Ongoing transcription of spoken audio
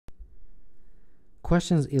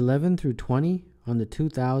questions 11 through 20 on the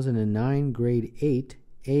 2009 Grade 8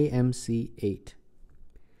 AMC 8.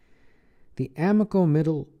 The Amace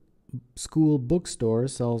Middle School bookstore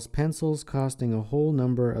sells pencils costing a whole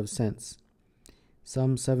number of cents.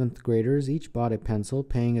 Some 7th graders each bought a pencil,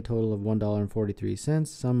 paying a total of $1.43.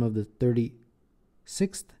 Some of the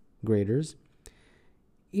 36th graders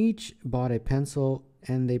each bought a pencil,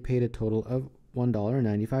 and they paid a total of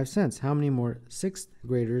 $1.95. How many more 6th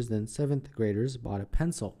graders than 7th graders bought a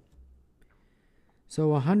pencil? So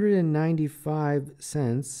 195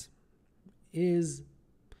 cents is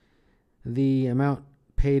the amount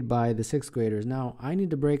paid by the 6th graders. Now, I need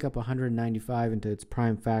to break up 195 into its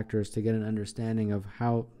prime factors to get an understanding of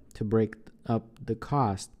how to break up the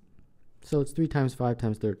cost. So it's 3 times 5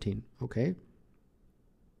 times 13. Okay.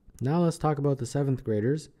 Now let's talk about the 7th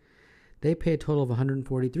graders. They pay a total of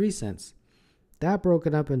 143 cents. That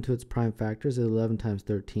broken up into its prime factors is 11 times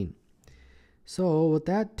 13. So what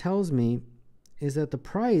that tells me is that the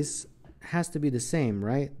price has to be the same,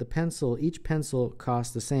 right? The pencil, each pencil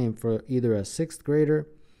costs the same for either a 6th grader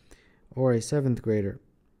or a 7th grader.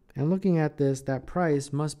 And looking at this, that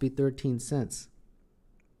price must be 13 cents.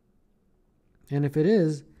 And if it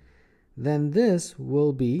is, then this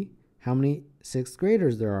will be how many 6th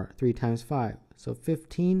graders there are. 3 times 5. So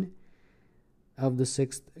 15 of the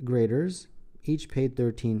 6th graders each paid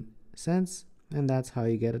 13 cents, and that's how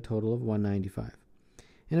you get a total of 195.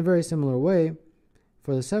 In a very similar way,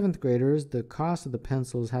 for the 7th graders, the cost of the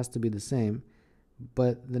pencils has to be the same,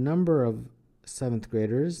 but the number of 7th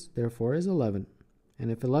graders, therefore, is 11.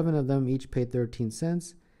 And if 11 of them each paid 13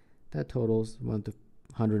 cents, that totals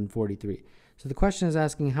 143. So the question is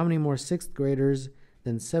asking how many more 6th graders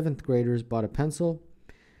than 7th graders bought a pencil?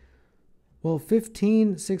 Well,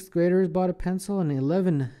 15 6th graders bought a pencil and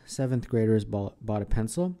 11 7th graders bought a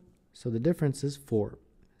pencil. So the difference is 4.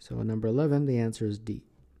 So number 11, the answer is D.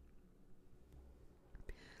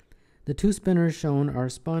 The 2 spinners shown are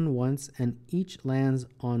spun once and each lands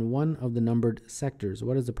on one of the numbered sectors.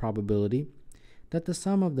 What is the probability that the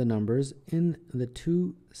sum of the numbers in the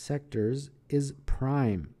 2 sectors is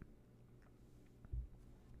prime?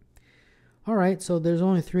 All right, so there's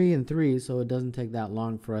only 3 and 3, so it doesn't take that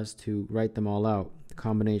long for us to write them all out, the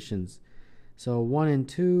combinations. So 1 and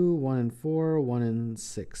 2, 1 and 4, 1 and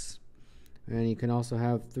 6. And you can also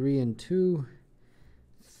have 3 and 2,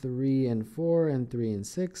 3 and 4, and 3 and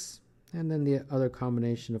 6. And then the other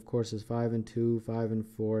combination, of course, is 5 and 2, 5 and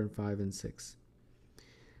 4, and 5 and 6.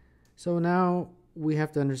 So now we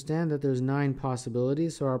have to understand that there's 9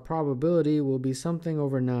 possibilities, so our probability will be something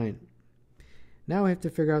over 9. Now we have to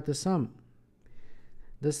figure out the sum.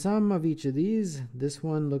 The sum of each of these, this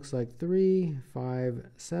one looks like 3, 5,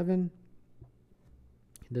 7.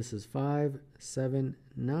 This is 5, 7,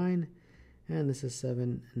 9. And this is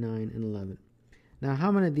 7, 9, and 11. Now,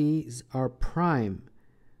 how many of these are prime?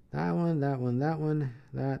 That one, that one, that one,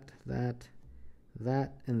 that,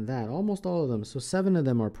 and that. Almost all of them. So 7 of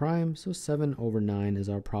them are prime. So 7 over 9 is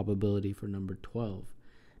our probability for number 12,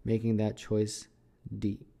 making that choice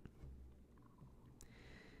D.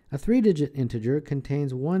 A 3-digit integer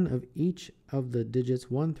contains one of each of the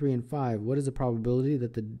digits 1, 3, and 5. What is the probability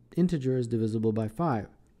that the integer is divisible by 5?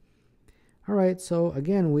 All right, so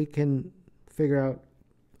again, we can figure out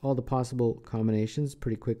all the possible combinations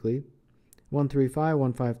pretty quickly. 1, 3, 5,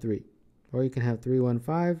 1, 5, 3. Or you can have 3, 1,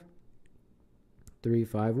 5, 3,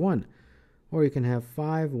 5, 1. Or you can have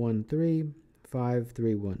 5, 1, 3, 5,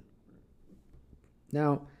 3, 1.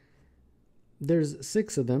 Now, there's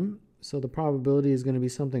 6 of them. So the probability is going to be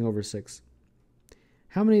something over 6.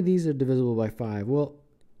 How many of these are divisible by 5? Well,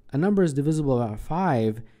 a number is divisible by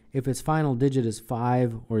 5 if its final digit is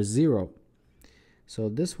 5 or 0. So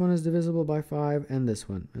this one is divisible by 5 and this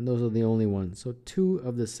one. And those are the only ones. So 2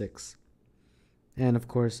 of the 6. And of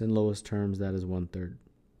course, in lowest terms, that is 1/3.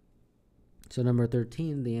 So number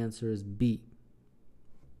 13, the answer is B.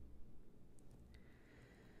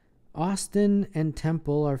 Austin and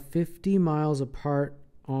Temple are 50 miles apart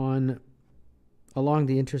along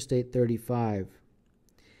the Interstate 35.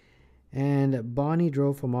 And Bonnie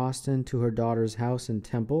drove from Austin to her daughter's house in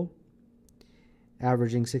Temple,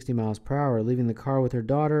 averaging 60 miles per hour. Leaving the car with her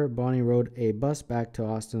daughter, Bonnie rode a bus back to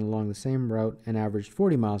Austin along the same route and averaged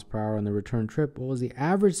 40 miles per hour on the return trip. What was the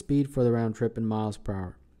average speed for the round trip in miles per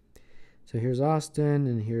hour? So here's Austin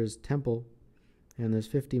and here's Temple, and there's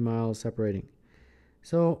 50 miles separating.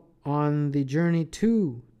 So on the journey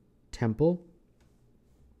to Temple,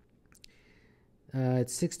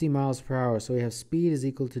 it's 60 miles per hour. So we have speed is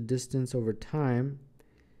equal to distance over time.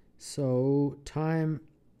 So time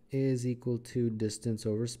is equal to distance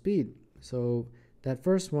over speed. So that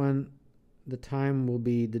first one, the time will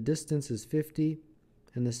be, the distance is 50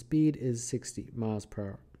 and the speed is 60 miles per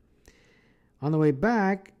hour. On the way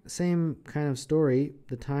back, same kind of story.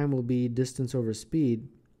 The time will be distance over speed,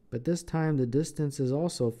 but this time the distance is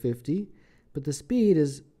also 50, but the speed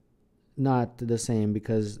is not the same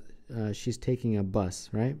because she's taking a bus,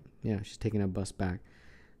 right? Yeah, she's taking a bus back.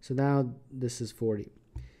 So now this is 40.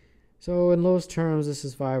 So in lowest terms, this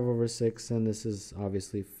is 5 over 6, and this is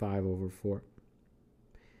obviously 5 over 4.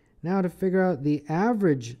 Now to figure out the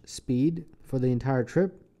average speed for the entire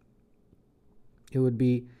trip, it would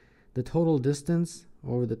be the total distance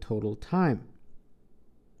over the total time.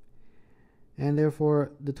 And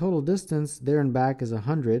therefore, the total distance there and back is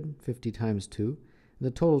 100, 50 times 2.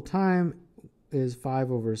 The total time is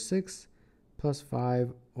 5 over 6 plus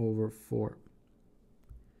 5 over 4.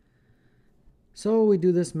 So we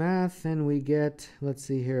do this math and we get, let's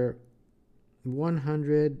see here,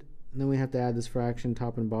 100. And then we have to add this fraction,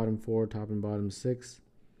 top and bottom 4, top and bottom 6.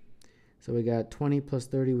 So we got 20 plus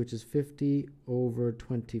 30, which is 50 over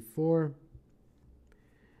 24.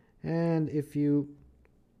 And if you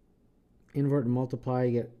invert and multiply,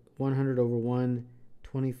 you get 100 over 1,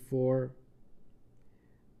 24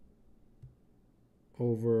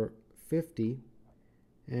 over 50.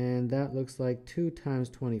 And that looks like 2 times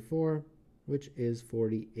 24, which is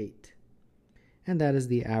 48. And that is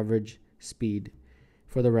the average speed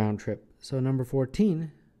for the round trip. So number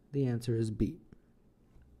 14, the answer is B.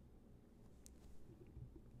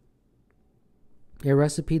 A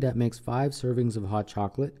recipe that makes 5 servings of hot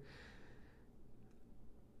chocolate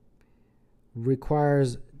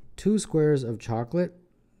requires 2 squares of chocolate,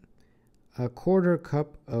 a 1/4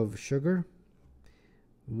 cup of sugar,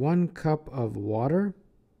 1 cup of water,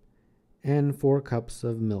 and 4 cups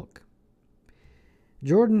of milk.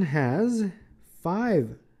 Jordan has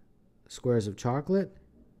 5 squares of chocolate,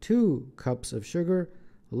 2 cups of sugar,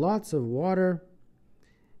 lots of water,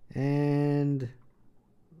 and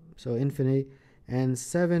so infinity, and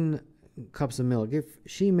 7 cups of milk. If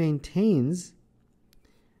she maintains,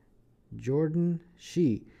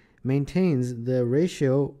 she maintains the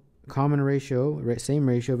ratio, common ratio, same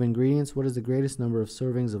ratio of ingredients, what is the greatest number of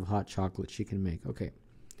servings of hot chocolate she can make? Okay.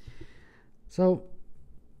 So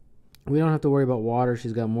we don't have to worry about water.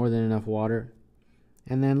 She's got more than enough water.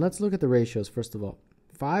 And then let's look at the ratios first of all.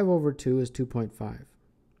 5 over 2 is 2.5,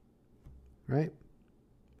 right?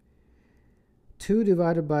 2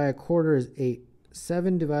 divided by 1/4 is 8.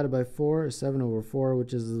 7 divided by 4 is 7 over 4,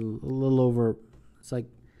 which is a little over, it's like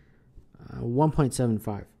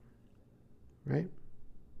 1.75, right?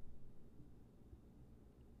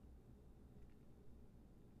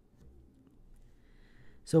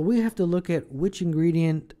 So we have to look at which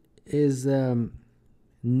ingredient is the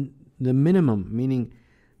minimum, meaning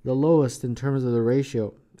the lowest in terms of the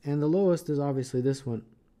ratio. And the lowest is obviously this one.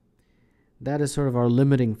 That is sort of our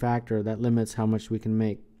limiting factor that limits how much we can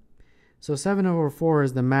make. So 7 over 4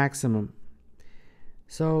 is the maximum.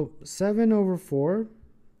 So 7 over 4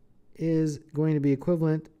 is going to be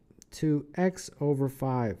equivalent to x over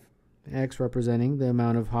 5. X representing the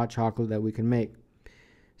amount of hot chocolate that we can make.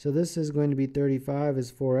 So this is going to be 35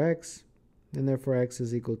 is 4x, and therefore x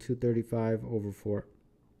is equal to 35 over 4.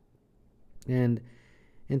 And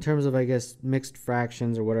in terms of, I guess, mixed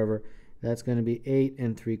fractions or whatever, that's going to be 8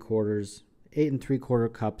 3/4. 8 3/4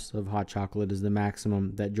 cups of hot chocolate is the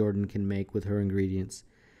maximum that Jordan can make with her ingredients.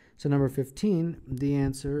 So number 15, the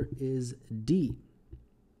answer is D.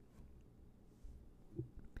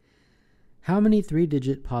 How many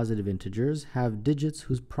 3-digit positive integers have digits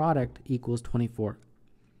whose product equals 24?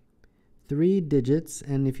 3 digits,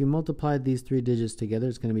 and if you multiply these 3 digits together,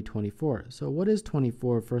 it's going to be 24. So what is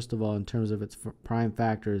 24, first of all, in terms of its prime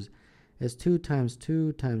factors? It's 2 times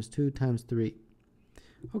 2 times 2 times 3.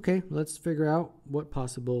 Okay, let's figure out what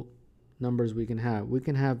possible numbers we can have. We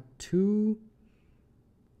can have 2,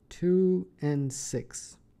 2, and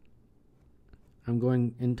 6. I'm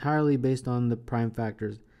going entirely based on the prime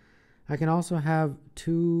factors. I can also have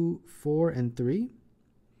 2, 4, and 3.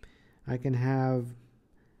 I can have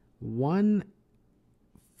 1,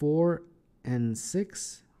 4, and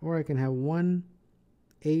 6, or I can have 1,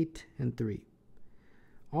 8, and 3.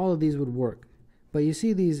 All of these would work. But you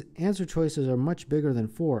see, these answer choices are much bigger than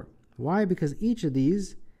 4. Why? Because each of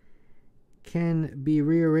these can be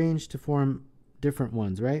rearranged to form different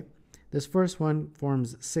ones, right? This first one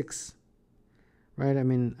forms 6, right? I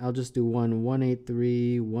mean, I'll just do 1, 8,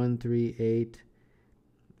 3, 1, 3, 8,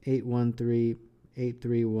 8, 1, 3, 8,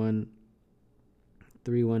 3, 1,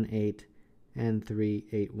 3, 1, 8, and 3,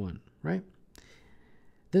 8, 1, right?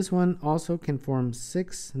 This one also can form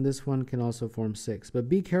 6, and this one can also form 6. But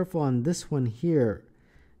be careful on this one here.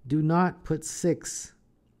 Do not put 6,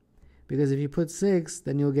 Because if you put 6,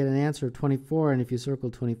 then you'll get an answer of 24, and if you circle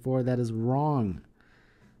 24, that is wrong.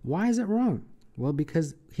 Why is it wrong? Well,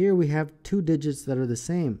 because here we have 2 digits that are the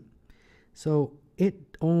same. So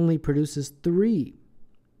it only produces 3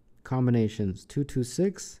 combinations,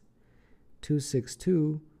 226,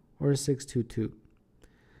 262, or 622.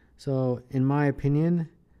 So in my opinion,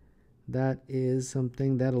 that is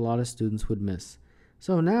something that a lot of students would miss.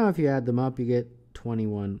 So now if you add them up, you get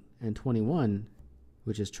 21, and 21,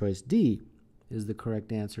 which is choice D, is the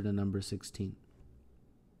correct answer to number 16.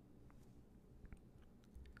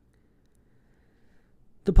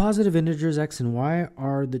 The positive integers x and y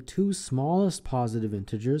are the 2 smallest positive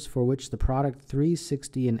integers for which the product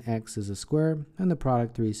 360 in x is a square and the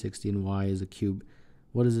product 360 in y is a cube.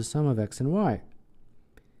 What is the sum of x and y?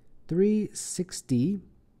 360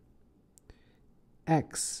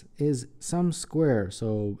 x is some square,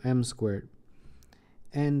 so m squared.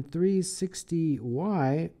 And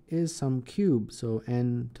 360y is some cube, so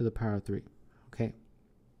n to the power 3. Okay.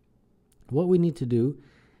 What we need to do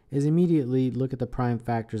is immediately look at the prime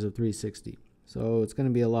factors of 360. So it's going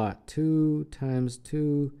to be a lot. 2 times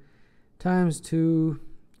 2 times 2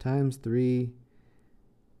 times 3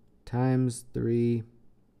 times 3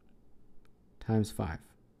 times 5,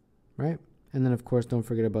 right? And then, of course, don't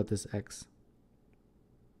forget about this x.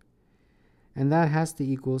 And that has to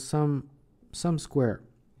equal some square.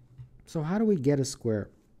 So how do we get a square?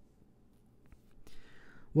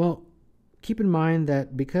 Well, keep in mind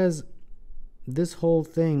that because this whole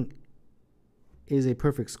thing is a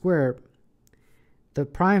perfect square, the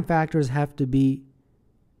prime factors have to be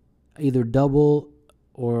either double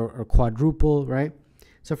or quadruple, right?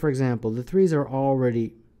 So for example, the 3's are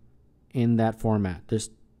already in that format.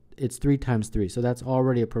 It's 3 times 3, so that's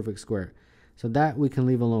already a perfect square. So that we can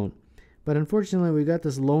leave alone. But unfortunately, we got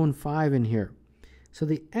this lone 5 in here. So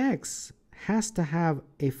the x has to have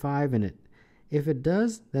a 5 in it. If it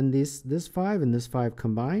does, then this 5 and this 5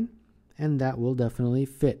 combine, and that will definitely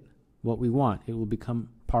fit what we want. It will become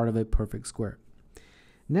part of a perfect square.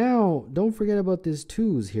 Now, don't forget about these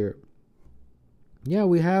 2's here. Yeah,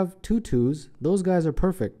 we have 2 2's. Those guys are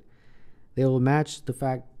perfect. They will match the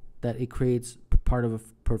fact that it creates part of a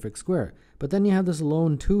perfect square. But then you have this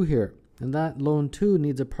lone 2 here, and that lone 2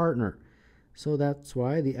 needs a partner. So that's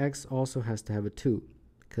why the x also has to have a 2.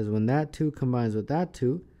 Because when that 2 combines with that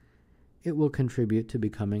 2, it will contribute to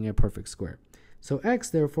becoming a perfect square. So x,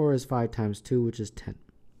 therefore, is 5 times 2, which is 10.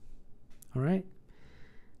 All right?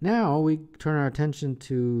 Now we turn our attention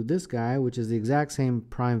to this guy, which is the exact same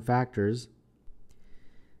prime factors.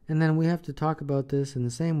 And then we have to talk about this in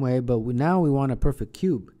the same way, but now we want a perfect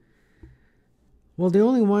cube. Well, the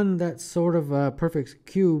only one that's sort of a perfect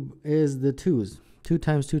cube is the 2's. 2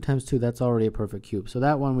 times 2 times 2, that's already a perfect cube. So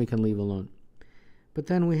that one we can leave alone. But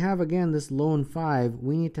then we have, again, this lone 5.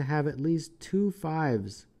 We need to have at least 2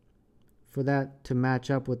 5's for that to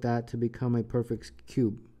match up with that to become a perfect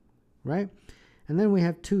cube, right? And then we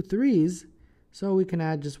have 2 3's, so we can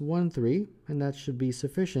add just 1 3, and that should be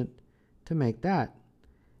sufficient to make that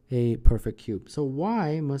a perfect cube. So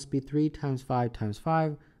y must be 3 times 5 times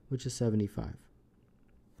 5, which is 75.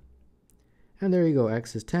 And there you go.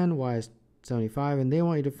 X is 10, y is 75, and they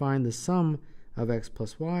want you to find the sum of x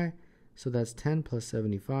plus y. So that's 10 plus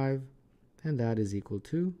 75, and that is equal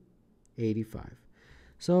to 85.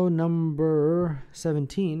 So number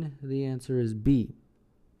 17, the answer is B.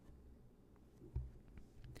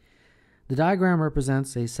 The diagram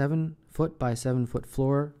represents a 7-foot by 7-foot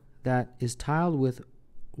floor that is tiled with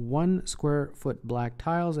 1 square foot black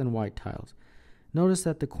tiles and white tiles. Notice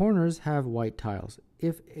that the corners have white tiles.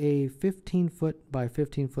 If a 15-foot by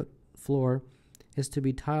 15-foot floor is to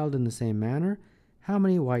be tiled in the same manner, how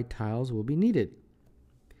many white tiles will be needed?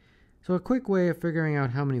 So a quick way of figuring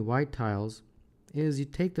out how many white tiles is you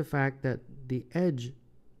take the fact that the edge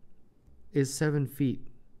is 7 feet.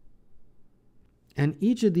 And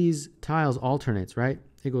each of these tiles alternates, right?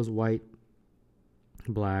 It goes white,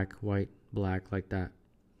 black, like that.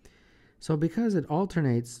 So because it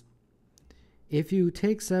alternates, if you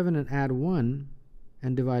take 7 and add 1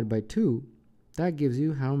 and divide by 2, that gives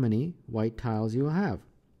you how many white tiles you will have.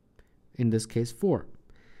 In this case, 4.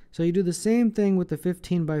 So you do the same thing with the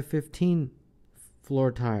 15 by 15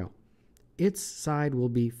 floor tile. Its side will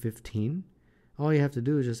be 15. All you have to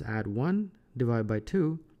do is just add 1, divide by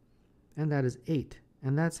 2, and that is 8.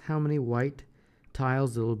 And that's how many white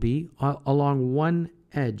tiles there will be along one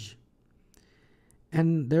edge.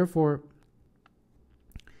 And therefore,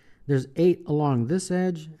 there's 8 along this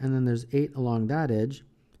edge, and then there's 8 along that edge.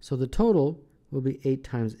 So the total will be 8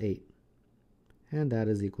 times 8. And that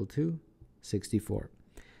is equal to 64.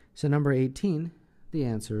 So number 18, the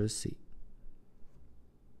answer is C.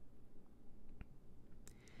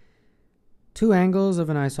 Two angles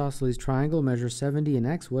of an isosceles triangle measure 70 and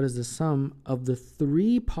x. What is the sum of the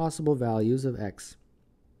three possible values of x?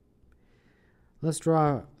 Let's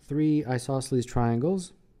draw three isosceles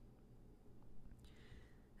triangles.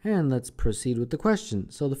 And let's proceed with the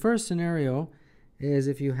question. So the first scenario is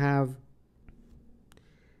if you have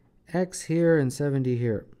x here and 70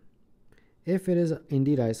 here. If it is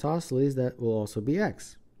indeed isosceles, that will also be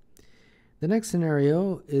x. The next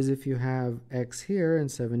scenario is if you have x here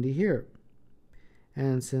and 70 here.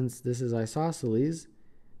 And since this is isosceles,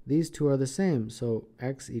 these two are the same, so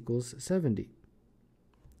x equals 70.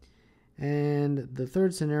 And the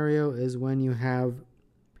third scenario is when you have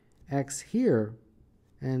x here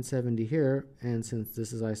and 70 here, and since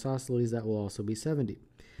this is isosceles, that will also be 70.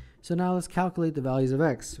 So now let's calculate the values of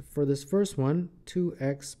x. For this first one,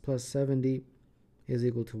 2x plus 70 is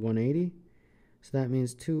equal to 180. So that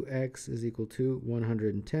means 2x is equal to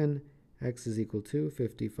 110, x is equal to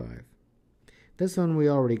 55. This one we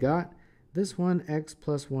already got. This one, x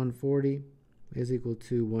plus 140 is equal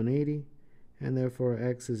to 180, and therefore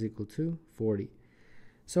x is equal to 40.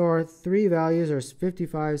 So our three values are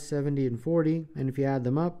 55, 70, and 40, and if you add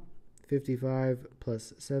them up, 55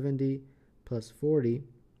 plus 70 plus 40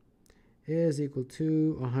 is equal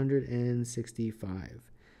to 165.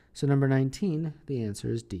 So number 19, the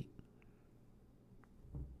answer is D.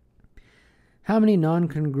 How many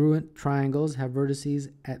non-congruent triangles have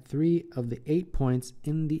vertices at 3 of the 8 points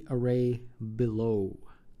in the array below?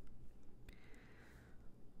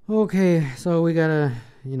 Okay, so we gotta,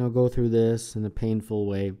 go through this in a painful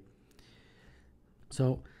way.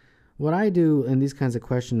 So what I do in these kinds of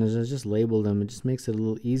questions is I just label them. It just makes it a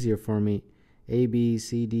little easier for me. A, B,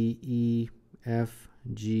 C, D, E, F,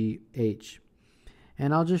 G, H.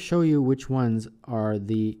 And I'll just show you which ones are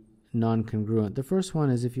the non-congruent. The first one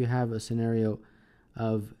is if you have a scenario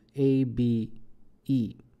of A, B,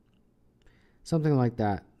 E. Something like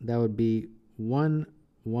that. That would be 1,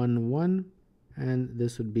 1, 1, and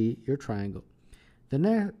this would be your triangle. The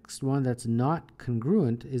next one that's not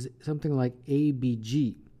congruent is something like A, B,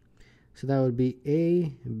 G. So that would be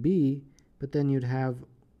A, B, but then you'd have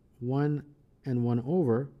 1 and 1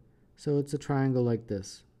 over. So it's a triangle like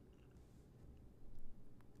this.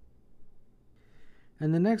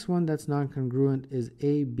 And the next one that's non-congruent is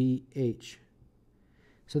ABH.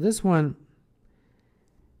 So this one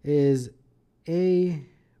is A,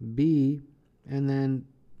 B, and then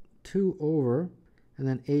 2 over, and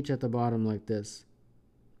then H at the bottom like this,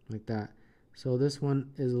 like that. So this one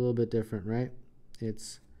is a little bit different, right?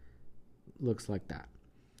 It's looks like that.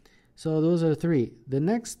 So those are three. The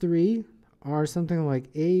next three are something like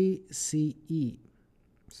ACE.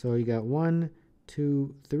 So you got 1,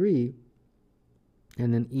 2, 3.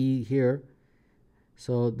 And then E here.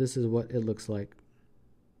 So this is what it looks like.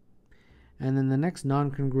 And then the next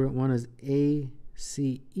non-congruent one is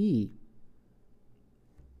ACE.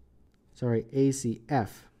 Sorry, ACF.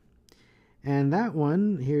 And that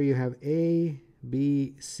one, here you have A,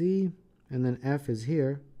 B, C, and then F is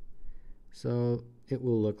here. So it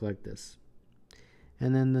will look like this.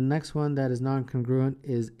 And then the next one that is non-congruent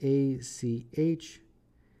is ACH.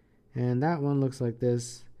 And that one looks like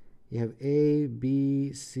this. You have A,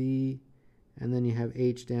 B, C, and then you have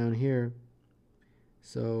H down here.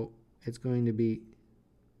 So it's going to be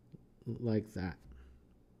like that.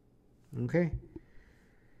 Okay?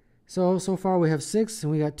 So far we have 6,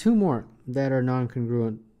 and we got 2 more that are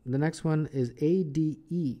non-congruent. The next one is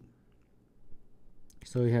ADE.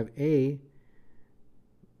 So you have A,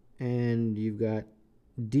 and you've got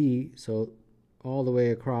D, so all the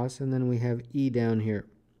way across, and then we have E down here.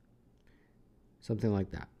 Something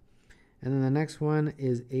like that. And then the next one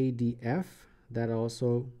is ADF. That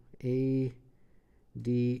also A,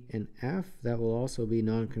 D, and F. That will also be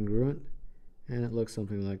non-congruent. And it looks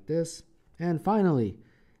something like this. And finally,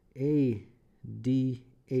 ADH.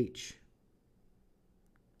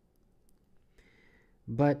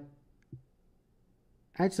 But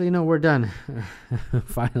actually, no, we're done.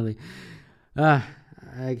 Finally.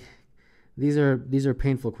 These are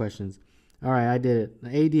painful questions. All right, I did it.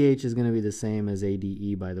 ADH is going to be the same as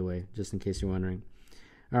ADE, by the way, just in case you're wondering.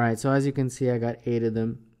 All right, so as you can see, I got 8 of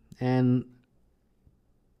them. And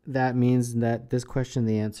that means that this question,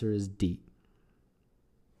 the answer is D.